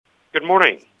Good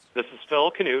morning. This is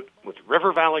Phil Canute with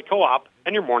River Valley Co-op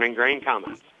and your morning grain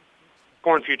comments.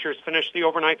 Corn futures finished the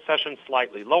overnight session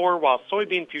slightly lower, while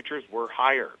soybean futures were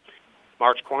higher.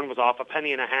 March corn was off a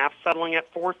penny and a half, settling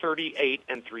at 4.38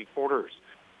 3/4.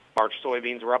 March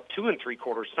soybeans were up 2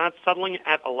 3/4 cents, settling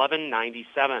at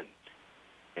 11.97.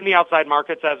 In the outside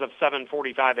markets, as of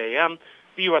 7:45 a.m.,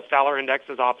 the U.S. dollar index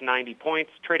is off 90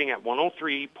 points, trading at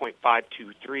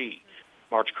 103.523.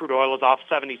 March crude oil is off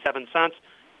 77 cents,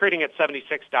 trading at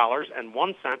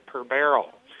 $76.01 per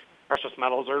barrel. Precious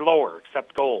metals are lower,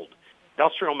 except gold.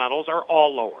 Industrial metals are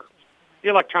all lower. The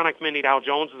electronic mini Dow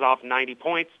Jones is off 90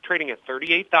 points, trading at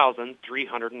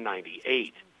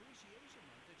 38,398.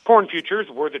 Corn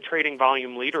futures were the trading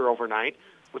volume leader overnight,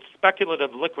 with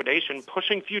speculative liquidation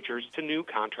pushing futures to new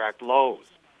contract lows.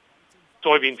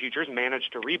 Soybean futures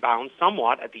managed to rebound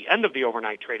somewhat at the end of the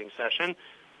overnight trading session,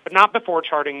 but not before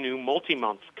charting new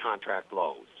multi-month contract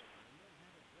lows.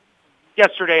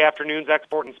 Yesterday afternoon's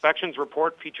export inspections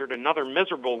report featured another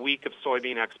miserable week of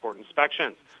soybean export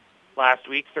inspections. Last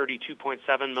week,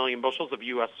 32.7 million bushels of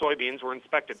U.S. soybeans were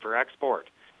inspected for export.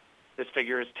 This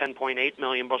figure is 10.8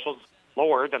 million bushels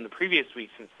lower than the previous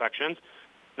week's inspections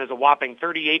and is a whopping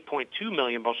 38.2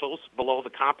 million bushels below the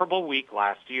comparable week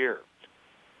last year.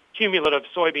 Cumulative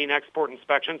soybean export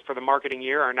inspections for the marketing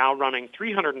year are now running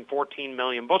 314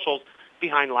 million bushels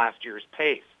behind last year's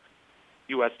pace.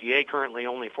 USDA currently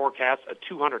only forecasts a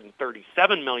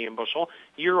 237 million bushel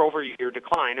year-over-year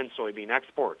decline in soybean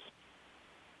exports.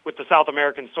 With the South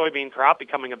American soybean crop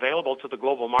becoming available to the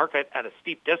global market at a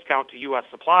steep discount to U.S.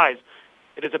 supplies,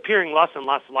 it is appearing less and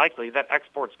less likely that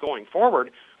exports going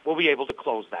forward will be able to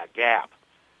close that gap.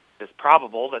 It is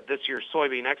probable that this year's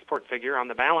soybean export figure on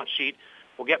the balance sheet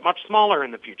will get much smaller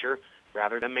in the future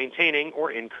rather than maintaining or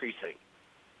increasing.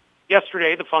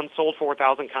 Yesterday, the fund sold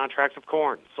 4,000 contracts of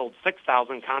corn, sold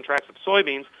 6,000 contracts of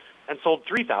soybeans, and sold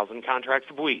 3,000 contracts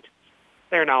of wheat.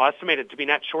 They are now estimated to be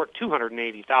net short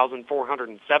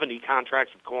 280,470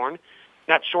 contracts of corn,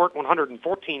 net short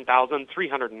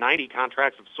 114,390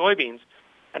 contracts of soybeans,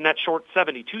 and net short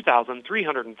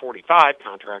 72,345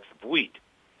 contracts of wheat.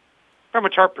 From a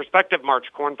chart perspective,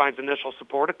 March corn finds initial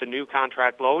support at the new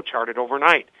contract low charted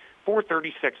overnight,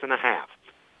 436.5.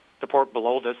 Support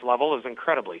below this level is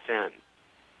incredibly thin.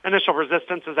 Initial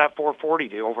resistance is at 440,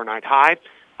 the overnight high,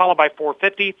 followed by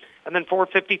 450, and then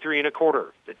 453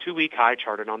 1/4, the 2-week high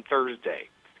charted on Thursday.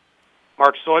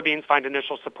 March soybeans find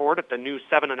initial support at the new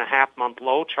 7.5-month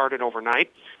low charted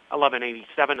overnight,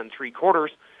 1187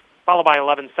 3/4, followed by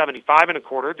 1175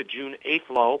 1/4, the June 8th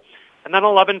low, and then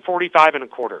 1145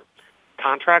 1/4,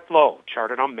 contract low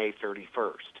charted on May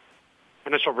 31st.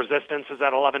 Initial resistance is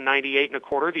at 1198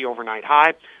 1/4, the overnight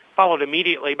high, followed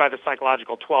immediately by the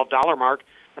psychological $12 mark,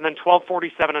 and then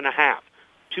 1247.5,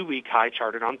 2-week high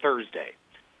charted on Thursday.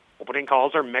 Opening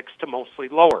calls are mixed to mostly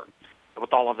lower. And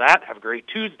with all of that, have a great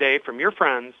Tuesday from your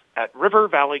friends at River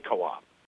Valley Co-op.